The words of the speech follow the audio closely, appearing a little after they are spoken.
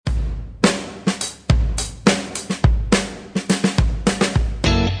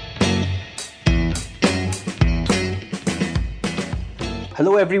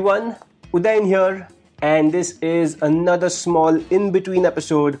Hello everyone, Udayan here, and this is another small in-between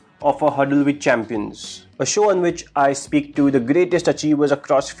episode of A Huddle with Champions, a show on which I speak to the greatest achievers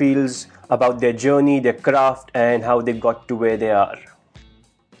across fields about their journey, their craft, and how they got to where they are.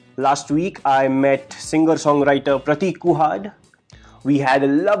 Last week, I met singer-songwriter Prateek Kuhad. We had a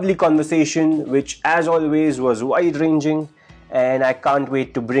lovely conversation, which as always was wide-ranging, and I can't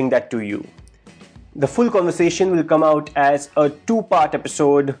wait to bring that to you. The full conversation will come out as a 2-part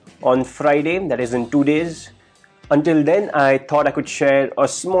episode on Friday, that is in 2 days. Until then, I thought I could share a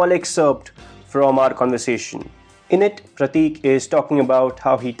small excerpt from our conversation. In it, Prateek is talking about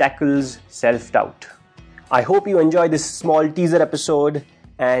how he tackles self-doubt. I hope you enjoy this small teaser episode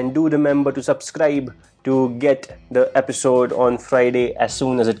and do remember to subscribe to get the episode on Friday as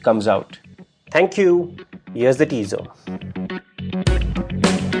soon as it comes out. Thank you. Here's the teaser.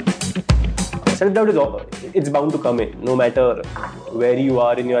 Self-doubt it's bound to come in, no matter where you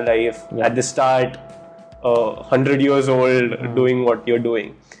are in your life. Yeah. At the start, 100 years old, doing what you're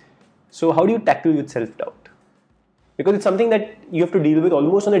doing. So how do you tackle with self-doubt? Because it's something that you have to deal with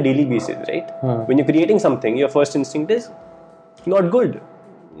almost on a daily basis, right? When you're creating something, your first instinct is not good,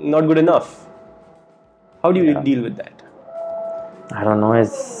 not good enough. How do you deal with that? I don't know.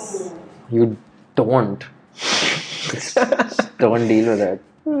 You don't. Don't deal with it.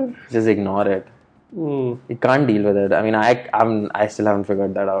 Just ignore it. You can't deal with it. I mean, I still haven't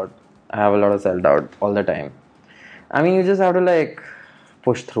figured that out. I have a lot of self-doubt all the time. I mean, you just have to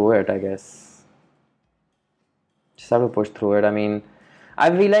push through it, I guess. Just have to push through it. I mean, I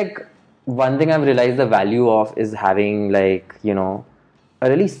feel like one thing I've realized the value of is having a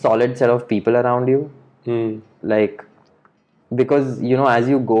really solid set of people around you. Because, as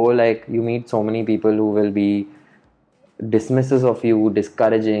you go, you meet so many people who will be dismissive of you,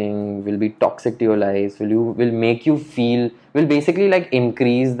 discouraging, will be toxic to your life, will make you feel, will basically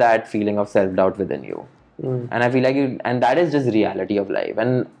increase that feeling of self-doubt within you. And I feel and that is just reality of life.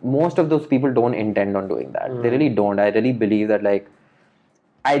 And most of those people don't intend on doing that. They really don't. I really believe that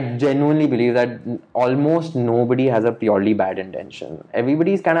I genuinely believe that almost nobody has a purely bad intention.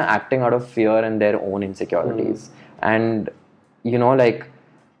 Everybody is kind of acting out of fear and their own insecurities. And,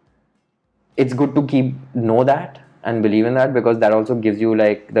 it's good to know that and believe in that, because that also gives you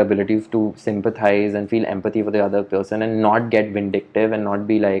the ability to sympathize and feel empathy for the other person and not get vindictive and not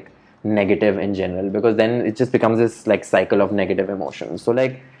be negative in general, because then it just becomes this cycle of negative emotions. So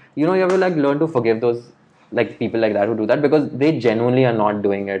you have to learn to forgive those people like that who do that, because they genuinely are not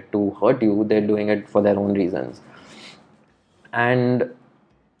doing it to hurt you. They're doing it for their own reasons. And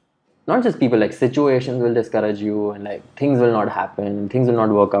not just people, situations will discourage you, and things will not happen, things will not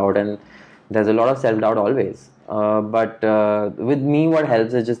work out, and there's a lot of self-doubt always. But with me, what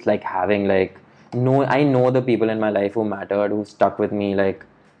helps is just having I know the people in my life who mattered, who stuck with me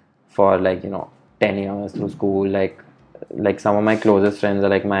for 10 years through school. Some of my closest friends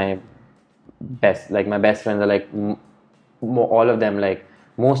are my best friends are all of them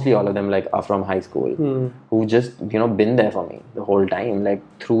mostly all of them are from high school, who just been there for me the whole time,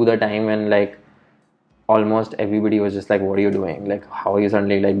 through the time when almost everybody was just what are you doing, how are you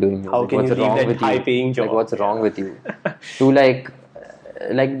suddenly doing music? How can what's you leave wrong that with high-paying you? job? What's wrong with you? To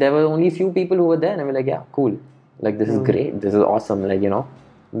there were only few people who were there, and we're yeah, cool, this is great, this is awesome,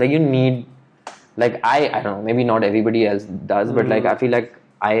 you need I don't know, maybe not everybody else does, but I feel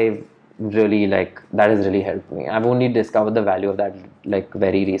I really that has really helped me. I've only discovered the value of that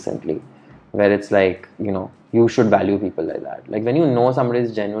very recently, where it's you should value people like that. When you know somebody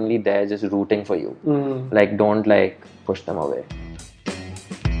is genuinely there just rooting for you, don't push them away.